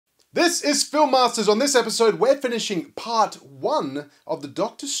This is Film Masters. On this episode, we're finishing part 1 of the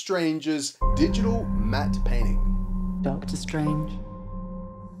Dr. Strange's digital matte painting. Dr. Strange,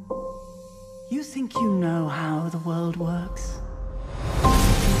 you think you know how the world works?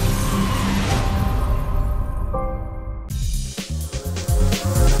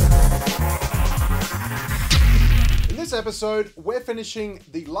 In this episode, we're finishing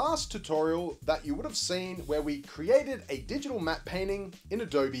the last tutorial that you would have seen where we created a digital matte painting in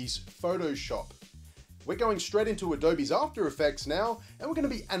Adobe's Photoshop. We're going straight into Adobe's After Effects now, and we're going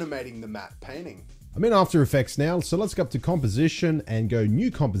to be animating the matte painting. I'm in After Effects now, so let's go up to Composition and go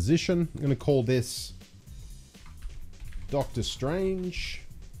New Composition. I'm going to call this Dr. Strange.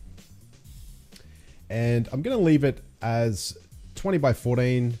 And I'm going to leave it as 20 by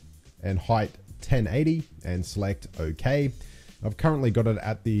 14 and height 1080 and select OK. I've currently got it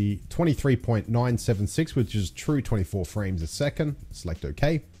at the 23.976, which is true 24 frames a second. Select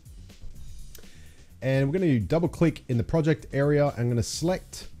OK. And we're going to double click in the project area. I'm going to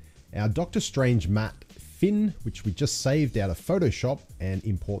select our Dr. Strange matte fin, which we just saved out of Photoshop, and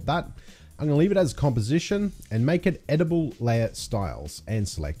import that. I'm going to leave it as composition and make it editable layer styles and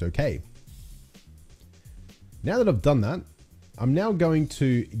select OK. Now that I've done that, I'm now going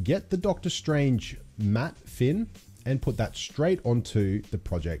to get the Dr. Strange matte fin and put that straight onto the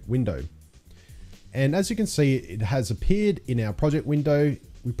project window. And as you can see, it has appeared in our project window.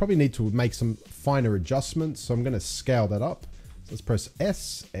 We probably need to make some finer adjustments. So I'm going to scale that up. So let's press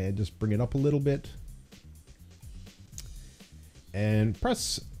S and just bring it up a little bit. And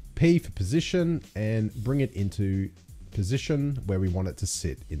press P for position and bring it into position where we want it to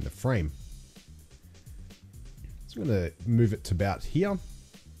sit in the frame. So I'm going to move it to about here.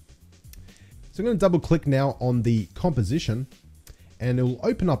 So I'm going to double click now on the composition, and it will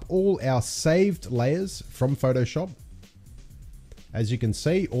open up all our saved layers from Photoshop. As you can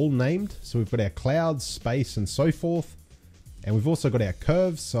see, all named. So we've got our clouds, space, and so forth. And we've also got our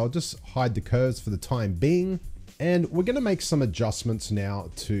curves. So I'll just hide the curves for the time being. And we're going to make some adjustments now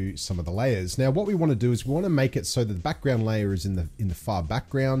to some of the layers. Now, what we want to do is we want to make it so that the background layer is in the far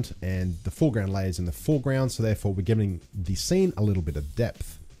background and the foreground layer is in the foreground. So therefore, we're giving the scene a little bit of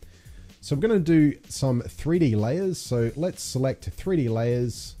depth. So I'm going to do some 3D layers. So let's select 3D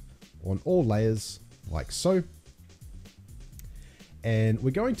layers on all layers like so. And we're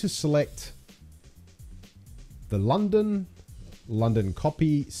going to select the London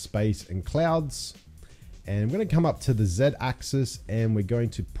copy, space, and clouds. And I'm going to come up to the Z axis and we're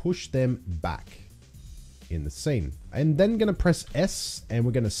going to push them back in the scene. And then going to press S and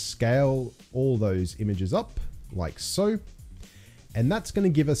we're going to scale all those images up like so. And that's going to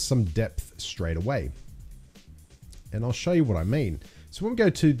give us some depth straight away. And I'll show you what I mean. So when we go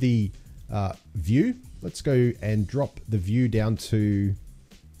to the view, let's go and drop the view down to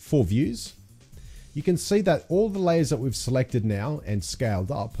 4 views. You can see that all the layers that we've selected now and scaled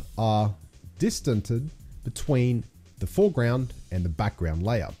up are distanted between the foreground and the background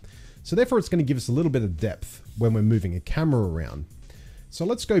layer. So therefore it's going to give us a little bit of depth when we're moving a camera around. So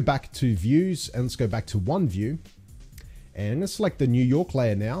let's go back to views and let's go back to one view. And I'm going to select the New York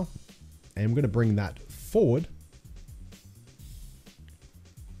layer now. And I'm going to bring that forward.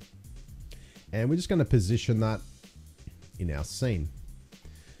 And we're just going to position that in our scene.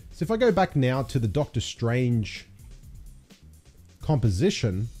 So if I go back now to the Dr. Strange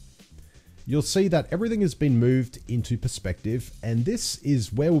composition, you'll see that everything has been moved into perspective, and this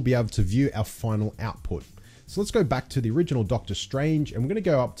is where we'll be able to view our final output. So let's go back to the original Dr. Strange, and we're going to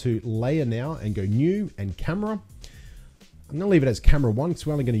go up to layer now and go new and camera. I'm going to leave it as camera 1 because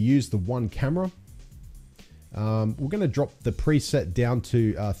we're only going to use the one camera. We're going to drop the preset down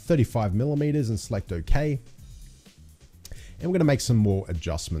to 35 millimeters and select OK. And we're going to make some more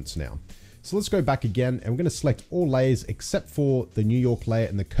adjustments now. So let's go back again, and we're going to select all layers except for the New York layer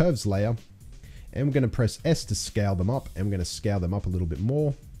and the curves layer. And we're going to press S to scale them up, and we're going to scale them up a little bit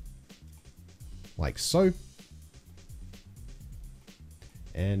more, like so.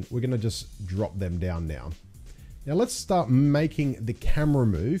 And we're going to just drop them down now. Now let's start making the camera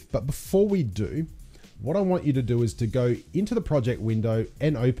move. But before we do, what I want you to do is to go into the project window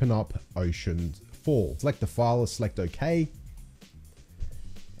and open up Ocean Fall. Select the file, select OK.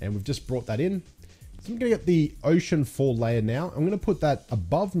 And we've just brought that in. So I'm going to get the Ocean Fall layer now. I'm going to put that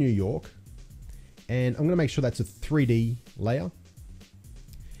above New York. And I'm going to make sure that's a 3D layer.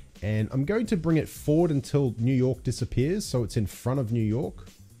 And I'm going to bring it forward until New York disappears. So it's in front of New York.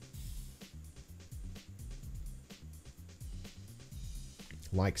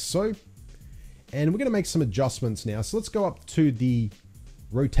 Like so. And we're going to make some adjustments now. So let's go up to the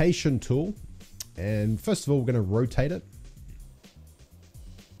rotation tool. And first of all, we're going to rotate it.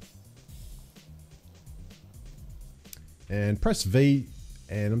 and press V,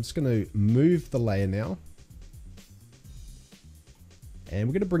 and I'm just going to move the layer now. And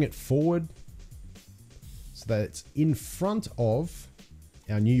we're going to bring it forward so that it's in front of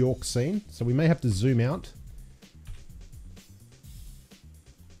our New York scene. So we may have to zoom out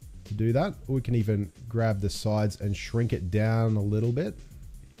to do that, or we can even grab the sides and shrink it down a little bit.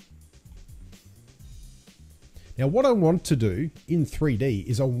 Now what I want to do in 3D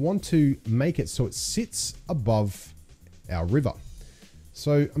is I want to make it so it sits above our river.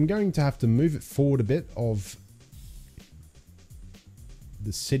 So I'm going to have to move it forward a bit of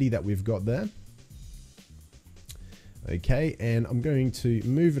the city that we've got there. Okay, and I'm going to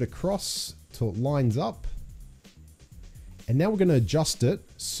move it across till it lines up. And now we're going to adjust it.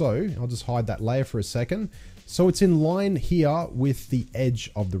 So I'll just hide that layer for a second. So it's in line here with the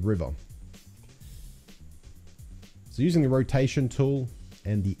edge of the river. So using the rotation tool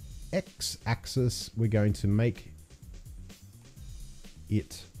and the X axis, we're going to make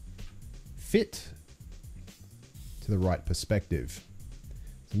it fit to the right perspective.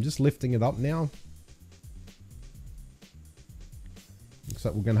 So I'm just lifting it up now. Looks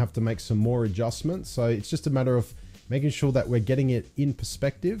like we're going to have to make some more adjustments. So it's just a matter of making sure that we're getting it in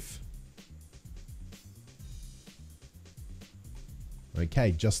perspective.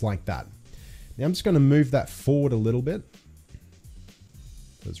 Okay, just like that. Now I'm just going to move that forward a little bit.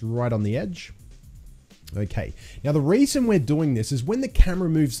 So it's right on the edge. Okay, now the reason we're doing this is when the camera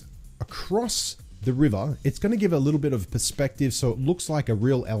moves across the river, it's going to give a little bit of perspective so it looks like a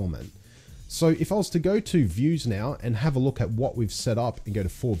real element. So if I was to go to views now and have a look at what we've set up and go to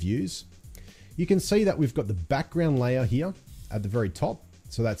 4 views, you can see that we've got the background layer here at the very top.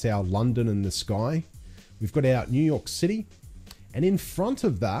 So that's our London and the sky. We've got our New York City. And in front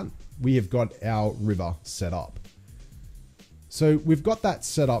of that, we have got our river set up. So we've got that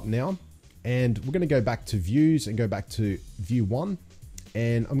set up now. And we're going to go back to views and go back to view 1.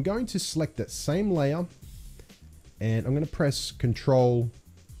 And I'm going to select that same layer. And I'm going to press Control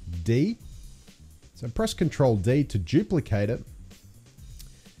D. So press Control D to duplicate it.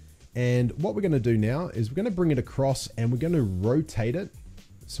 And what we're going to do now is we're going to bring it across and we're going to rotate it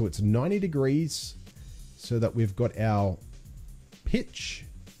so it's 90 degrees so that we've got our pitch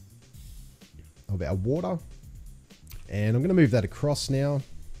of our water. And I'm going to move that across now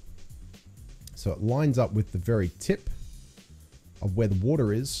so it lines up with the very tip of where the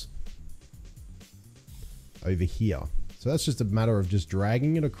water is over here. So that's just a matter of just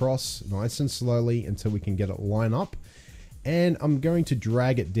dragging it across nice and slowly until we can get it line up. And I'm going to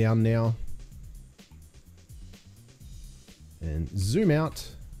drag it down now and zoom out.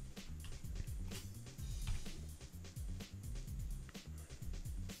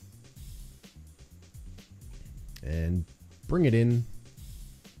 And bring it in.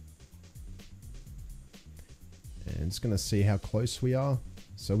 And it's going to see how close we are.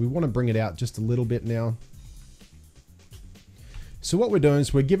 So we want to bring it out just a little bit now. So what we're doing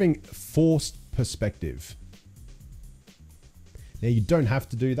is we're giving forced perspective. Now you don't have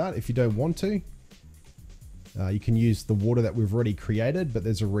to do that if you don't want to. You can use the water that we've already created, but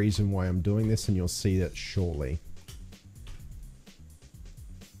there's a reason why I'm doing this and you'll see that shortly.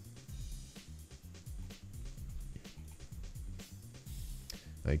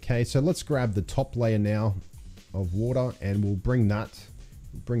 Okay, so let's grab the top layer now of water and we'll bring that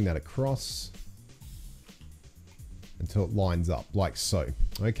across until it lines up like so.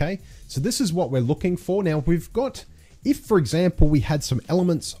 Okay, so this is what we're looking for. Now we've got, if for example we had some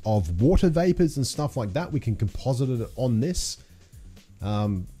elements of water vapors and stuff like that, we can composite it on this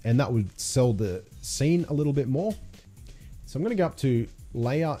and that would sell the scene a little bit more. So I'm going to go up to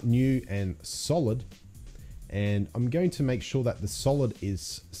layer, new, and solid, and I'm going to make sure that the solid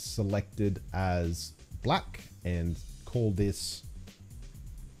is selected as black and call this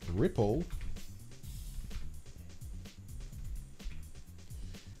ripple.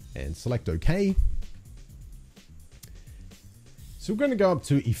 And select OK. So we're going to go up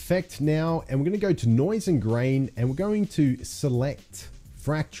to Effect now, and we're going to go to Noise and Grain, and we're going to select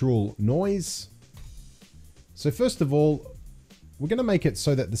Fractural Noise. So first of all, we're going to make it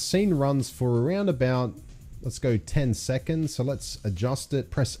so that the scene runs for around about, let's go 10 seconds. So let's adjust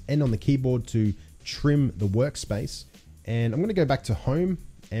it, press N on the keyboard to trim the workspace. And I'm going to go back to Home,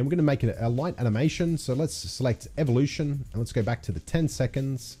 and we're going to make it a light animation. So let's select Evolution, and let's go back to the 10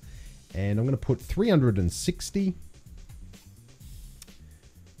 seconds. And I'm going to put 360.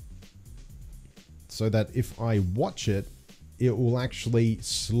 So that if I watch it, it will actually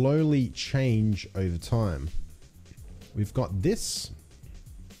slowly change over time. We've got this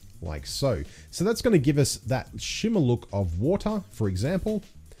like so. So that's going to give us that shimmer look of water, for example.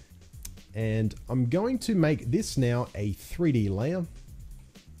 And I'm going to make this now a 3D layer.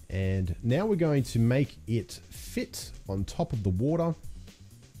 And now we're going to make it fit on top of the water.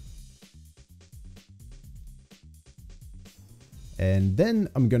 And then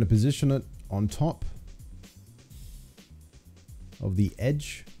I'm going to position it on top of the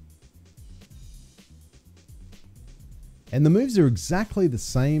edge. And the moves are exactly the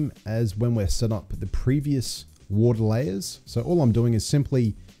same as when we're set up the previous water layers. So all I'm doing is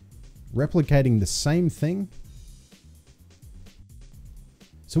simply replicating the same thing.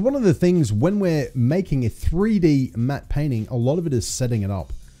 So one of the things when we're making a 3D matte painting, a lot of it is setting it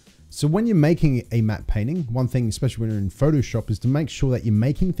up. So when you're making a matte painting, one thing, especially when you're in Photoshop, is to make sure that you're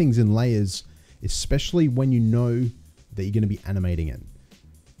making things in layers, especially when you know that you're going to be animating it.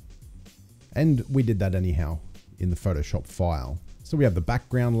 And we did that anyhow in the Photoshop file. So we have the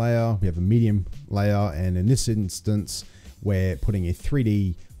background layer, we have a medium layer, and in this instance, we're putting a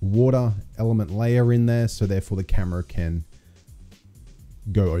 3D water element layer in there, so therefore the camera can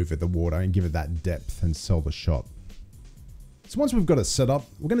go over the water and give it that depth and sell the shot. So once we've got it set up,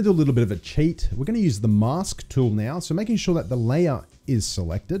 we're going to do a little bit of a cheat. We're going to use the mask tool now. So making sure that the layer is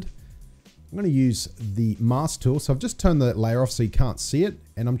selected. I'm going to use the mask tool. So I've just turned the layer off so you can't see it.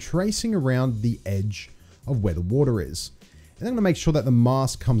 And I'm tracing around the edge of where the water is. And then I'm going to make sure that the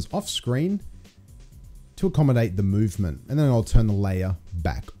mask comes off screen to accommodate the movement. And then I'll turn the layer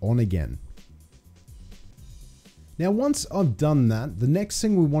back on again. Now, once I've done that, the next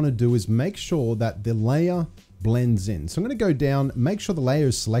thing we want to do is make sure that the layer blends in. So I'm going to go down, make sure the layer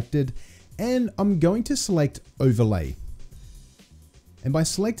is selected, and I'm going to select overlay. And by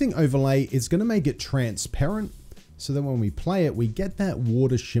selecting overlay, it's going to make it transparent. So then when we play it, we get that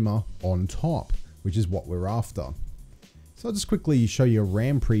water shimmer on top, which is what we're after. So I'll just quickly show you a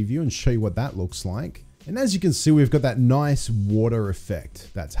RAM preview and show you what that looks like. And as you can see, we've got that nice water effect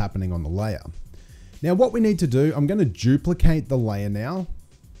that's happening on the layer. Now what we need to do, I'm going to duplicate the layer now,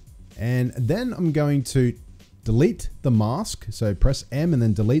 and then I'm going to delete the mask. So press M and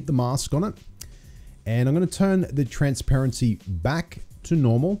then delete the mask on it. And I'm going to turn the transparency back to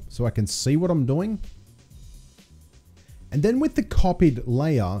normal so I can see what I'm doing. And then with the copied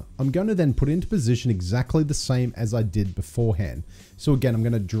layer, I'm going to then put it into position exactly the same as I did beforehand. So again, I'm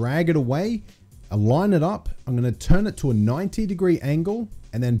going to drag it away, align it up. I'm going to turn it to a 90-degree angle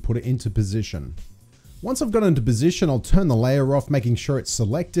and then put it into position. Once I've got it into position, I'll turn the layer off, making sure it's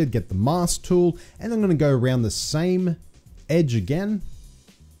selected, get the mask tool, and I'm going to go around the same edge again.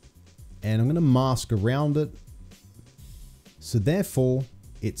 And I'm going to mask around it. So therefore,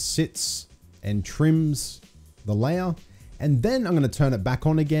 it sits and trims the layer. And then I'm going to turn it back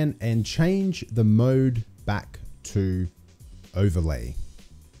on again and change the mode back to overlay.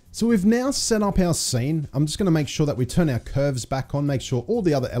 So we've now set up our scene. I'm just going to make sure that we turn our curves back on, make sure all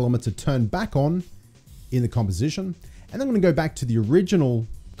the other elements are turned back on in the composition. And then I'm going to go back to the original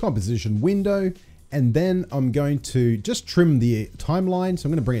composition window. And then I'm going to just trim the timeline. So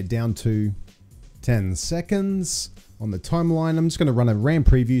I'm going to bring it down to 10 seconds on the timeline. I'm just going to run a RAM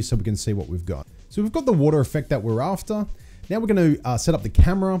preview so we can see what we've got. So we've got the water effect that we're after. Now we're going to set up the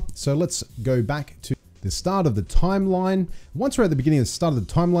camera. So let's go back to the start of the timeline. Once we're at the beginning of the start of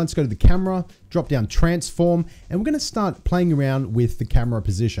the timeline, let's go to the camera, drop down transform, and we're going to start playing around with the camera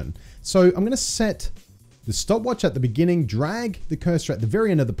position. So I'm going to set the stopwatch at the beginning, drag the cursor at the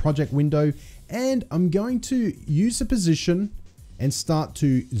very end of the project window, and I'm going to use the position and start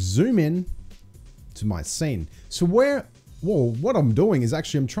to zoom in to my scene. So what I'm doing is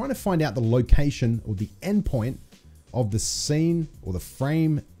actually I'm trying to find out the location or the endpoint of the scene or the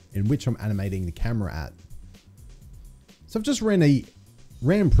frame in which I'm animating the camera at. So I've just ran a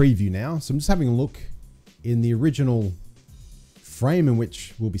RAM preview now. So I'm just having a look in the original frame in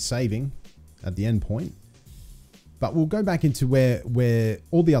which we'll be saving at the endpoint. But we'll go back into where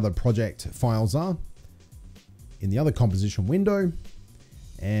all the other project files are in the other composition window.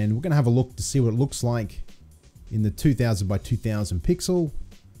 And we're going to have a look to see what it looks like in the 2000 by 2000 pixel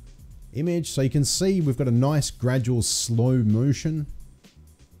image. So you can see we've got a nice gradual slow motion,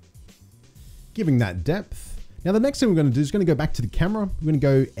 giving that depth. Now the next thing we're going to do is going to go back to the camera. We're going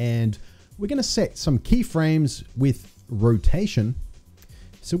to go and we're going to set some keyframes with rotation.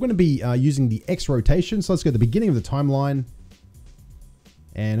 So we're going to be using the X rotation. So let's go to the beginning of the timeline.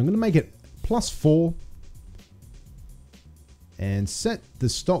 And I'm going to make it +4. And set the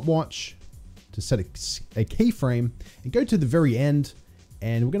stopwatch to set a keyframe. And go to the very end.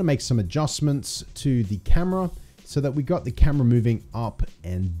 And we're going to make some adjustments to the camera so that we got the camera moving up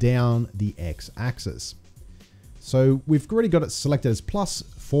and down the X axis. So we've already got it selected as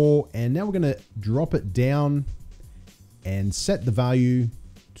 +4. And now we're going to drop it down and set the value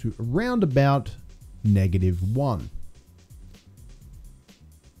to around about -1.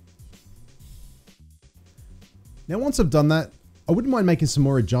 Now, once I've done that, I wouldn't mind making some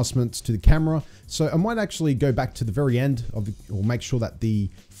more adjustments to the camera. So I might actually go back to the very end of the, or make sure that the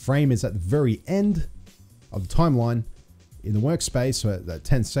frame is at the very end of the timeline in the workspace, so at that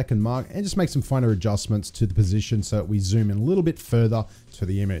 10-second mark, and just make some finer adjustments to the position so that we zoom in a little bit further to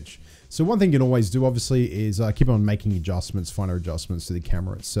the image. So one thing you can always do, obviously, is keep on making adjustments, finer adjustments to the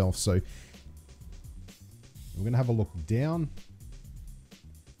camera itself. So we're going to have a look down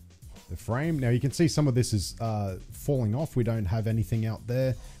the frame. Now you can see some of this is falling off. We don't have anything out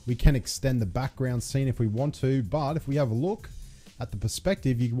there. We can extend the background scene if we want to, but if we have a look at the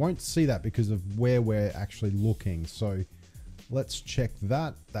perspective, you won't see that because of where we're actually looking. So let's check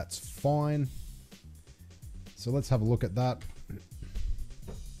that. That's fine. So let's have a look at that.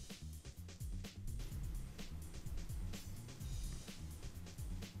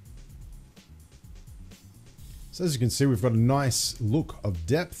 So as you can see, we've got a nice look of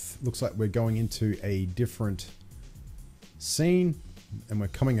depth. Looks like we're going into a different scene and we're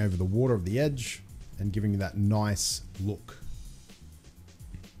coming over the water of the edge and giving that nice look.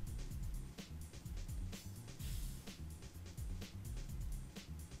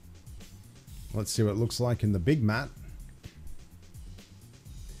 Let's see what it looks like in the big mat.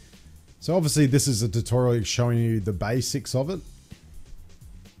 So obviously this is a tutorial showing you the basics of it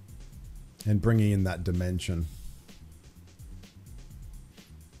and bringing in that dimension.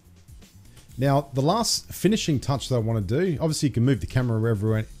 Now, the last finishing touch that I want to do, obviously you can move the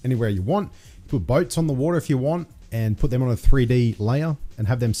camera anywhere you want. You put boats on the water if you want and put them on a 3D layer and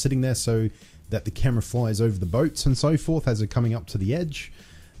have them sitting there so that the camera flies over the boats and so forth as they're coming up to the edge.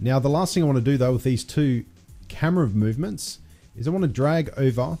 Now, the last thing I want to do though with these two camera movements is I want to drag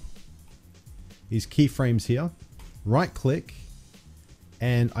over these keyframes here, right click,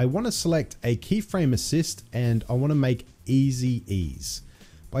 and I want to select a keyframe assist and I want to make easy ease.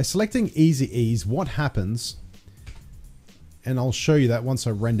 By selecting easy ease, what happens, and I'll show you that once I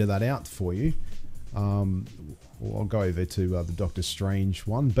render that out for you. I'll go over to the Dr. Strange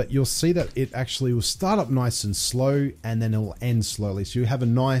one, but you'll see that it actually will start up nice and slow and then it'll end slowly. So you have a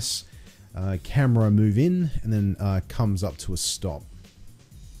nice camera move in and then comes up to a stop.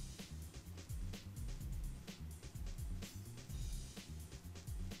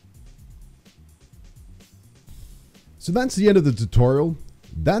 So that's the end of the tutorial.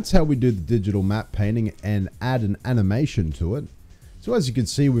 That's how we do the digital map painting and add an animation to it. So as you can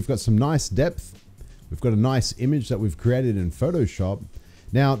see, we've got some nice depth. We've got a nice image that we've created in Photoshop.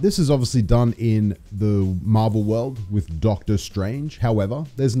 Now, this is obviously done in the Marvel world with Dr. Strange. However,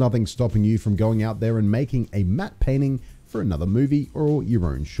 there's nothing stopping you from going out there and making a matte painting for another movie or your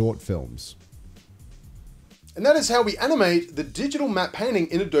own short films. And that is how we animate the digital map painting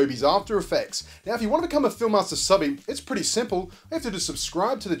in Adobe's After Effects. Now, if you want to become a Filmmaster subby, it's pretty simple. You have to just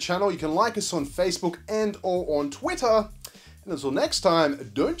subscribe to the channel. You can like us on Facebook and or on Twitter. And until next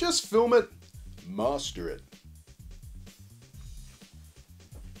time, don't just film it, master it.